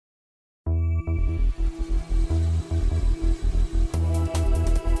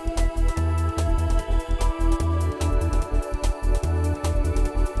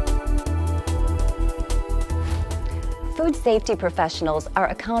Food safety professionals are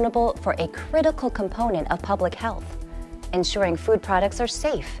accountable for a critical component of public health, ensuring food products are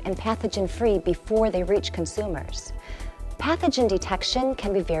safe and pathogen-free before they reach consumers. Pathogen detection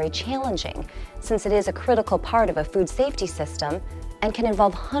can be very challenging since it is a critical part of a food safety system and can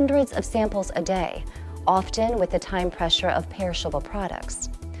involve hundreds of samples a day, often with the time pressure of perishable products.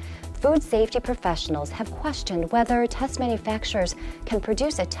 Food safety professionals have questioned whether test manufacturers can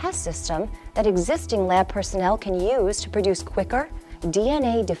produce a test system that existing lab personnel can use to produce quicker,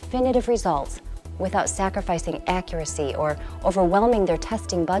 DNA-definitive results without sacrificing accuracy or overwhelming their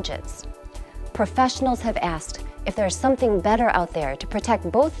testing budgets. Professionals have asked if there is something better out there to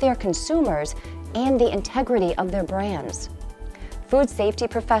protect both their consumers and the integrity of their brands. Food safety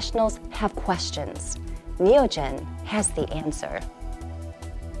professionals have questions. Neogen has the answer.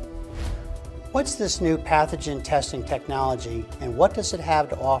 What's this new pathogen testing technology, and what does it have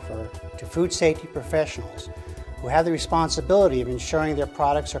to offer to food safety professionals who have the responsibility of ensuring their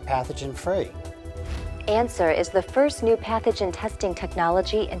products are pathogen-free? ANSR is the first new pathogen testing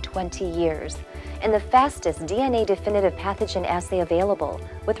technology in 20 years and the fastest DNA-definitive pathogen assay available,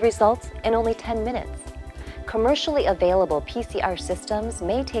 with results in only 10 minutes. Commercially available PCR systems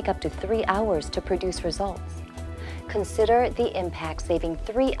may take up to 3 hours to produce results. Consider the impact saving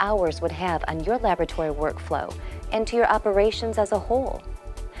 3 hours would have on your laboratory workflow and to your operations as a whole.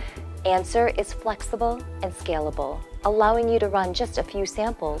 ANSR is flexible and scalable, allowing you to run just a few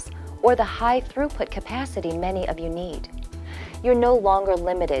samples or the high throughput capacity many of you need. You're no longer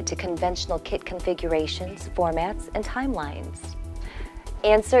limited to conventional kit configurations, formats, and timelines.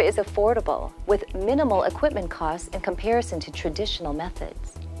 ANSR is affordable with minimal equipment costs in comparison to traditional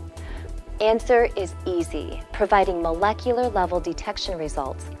methods. ANSR is easy, providing molecular-level detection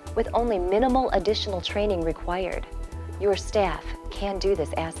results with only minimal additional training required. Your staff can do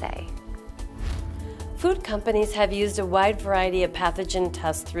this assay. Food companies have used a wide variety of pathogen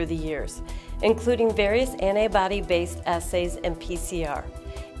tests through the years, including various antibody-based assays and PCR.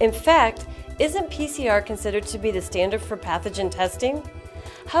 In fact, isn't PCR considered to be the standard for pathogen testing?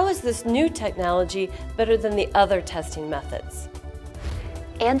 How is this new technology better than the other testing methods?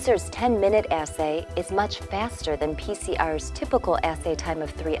 ANSR's 10-minute assay is much faster than PCR's typical assay time of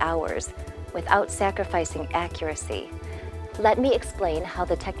 3 hours, without sacrificing accuracy. Let me explain how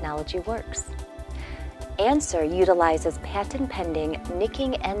the technology works. ANSR utilizes patent-pending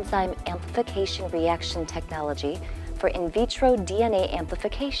nicking enzyme amplification reaction technology for in vitro DNA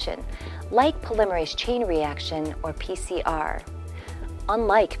amplification, like polymerase chain reaction or PCR.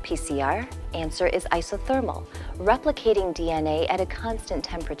 Unlike PCR, ANSR is isothermal, replicating DNA at a constant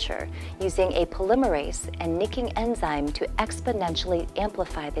temperature using a polymerase and nicking enzyme to exponentially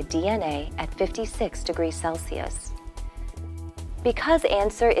amplify the DNA at 56 degrees Celsius. Because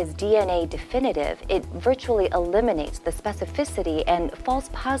ANSR is DNA definitive, it virtually eliminates the specificity and false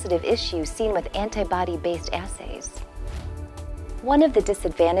positive issues seen with antibody-based assays. One of the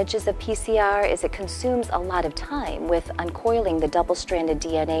disadvantages of PCR is it consumes a lot of time with uncoiling the double-stranded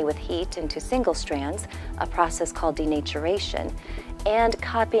DNA with heat into single strands, a process called denaturation, and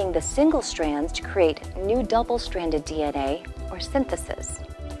copying the single strands to create new double-stranded DNA, or synthesis.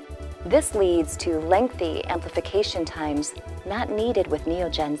 This leads to lengthy amplification times not needed with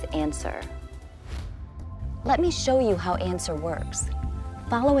Neogen's ANSR. Let me show you how ANSR works.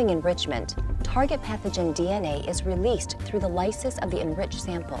 Following enrichment, target pathogen DNA is released through the lysis of the enriched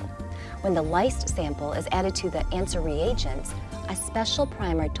sample. When the lysed sample is added to the ANSR reagents, a special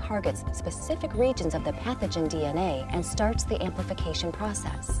primer targets specific regions of the pathogen DNA and starts the amplification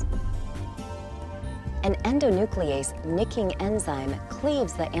process. An endonuclease nicking enzyme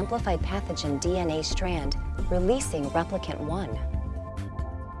cleaves the amplified pathogen DNA strand, releasing replicant 1.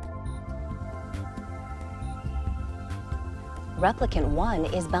 Replicant 1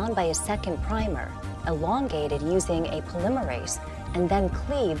 is bound by a second primer, elongated using a polymerase, and then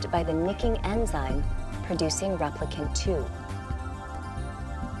cleaved by the nicking enzyme, producing replicant 2.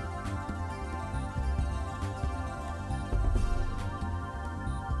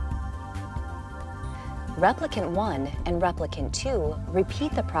 Replicant 1 and replicant 2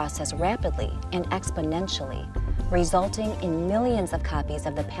 repeat the process rapidly and exponentially, resulting in millions of copies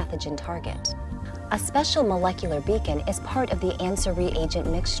of the pathogen target. A special molecular beacon is part of the ANSR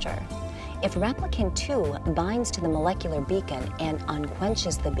reagent mixture. If replicant 2 binds to the molecular beacon and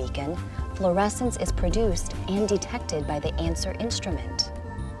unquenches the beacon, fluorescence is produced and detected by the ANSR instrument.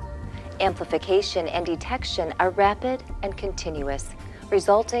 Amplification and detection are rapid and continuous,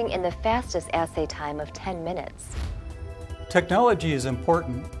 resulting in the fastest assay time of 10 minutes. Technology is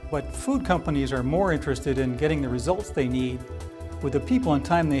important, but food companies are more interested in getting the results they need with the people and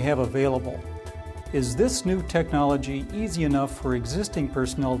time they have available. Is this new technology easy enough for existing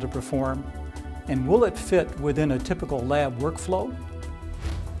personnel to perform, and will it fit within a typical lab workflow?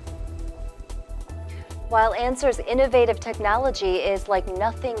 While ANSR's innovative technology is like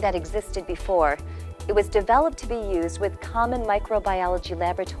nothing that existed before, it was developed to be used with common microbiology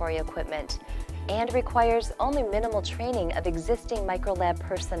laboratory equipment and requires only minimal training of existing microlab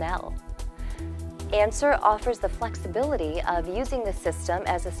personnel. ANSR offers the flexibility of using the system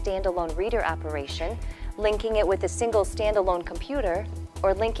as a standalone reader operation, linking it with a single standalone computer,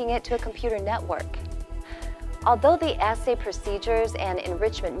 or linking it to a computer network. Although the assay procedures and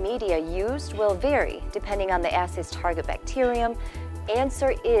enrichment media used will vary depending on the assay's target bacterium,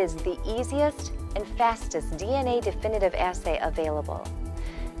 ANSR is the easiest and fastest DNA definitive assay available.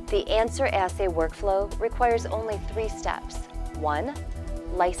 The ANSR assay workflow requires only 3 steps. 1.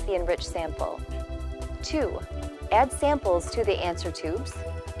 Lyse the enriched sample. 2. Add samples to the ANSR tubes.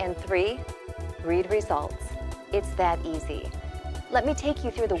 And 3. Read results. It's that easy. Let me take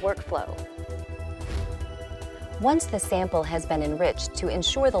you through the workflow. Once the sample has been enriched to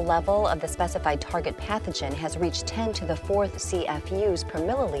ensure the level of the specified target pathogen has reached 10 to the 4th CFUs per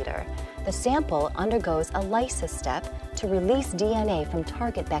milliliter, the sample undergoes a lysis step to release DNA from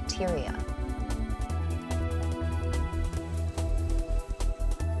target bacteria.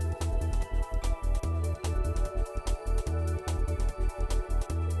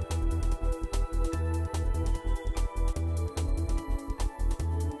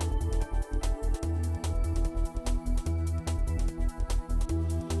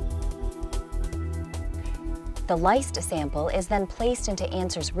 The lysed sample is then placed into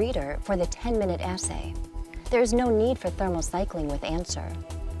ANSR's reader for the 10-minute assay. There is no need for thermocycling with ANSR.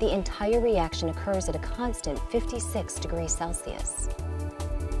 The entire reaction occurs at a constant 56 degrees Celsius.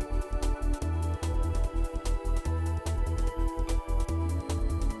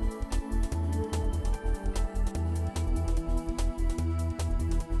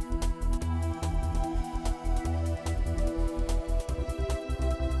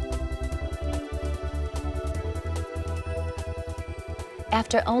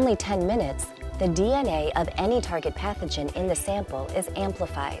 After only 10 minutes, the DNA of any target pathogen in the sample is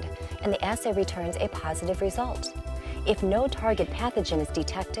amplified, and the assay returns a positive result. If no target pathogen is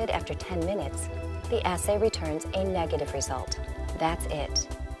detected after 10 minutes, the assay returns a negative result. That's it.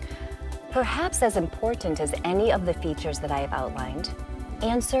 Perhaps as important as any of the features that I have outlined,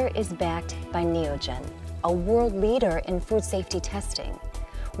 ANSR is backed by Neogen, a world leader in food safety testing.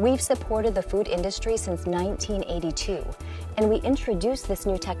 We've supported the food industry since 1982, and we introduced this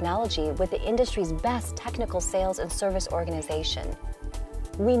new technology with the industry's best technical sales and service organization.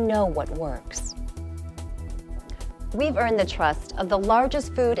 We know what works. We've earned the trust of the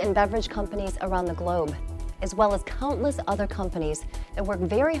largest food and beverage companies around the globe, as well as countless other companies that work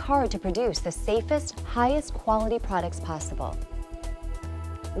very hard to produce the safest, highest quality products possible.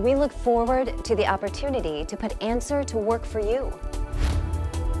 We look forward to the opportunity to put ANSR to work for you.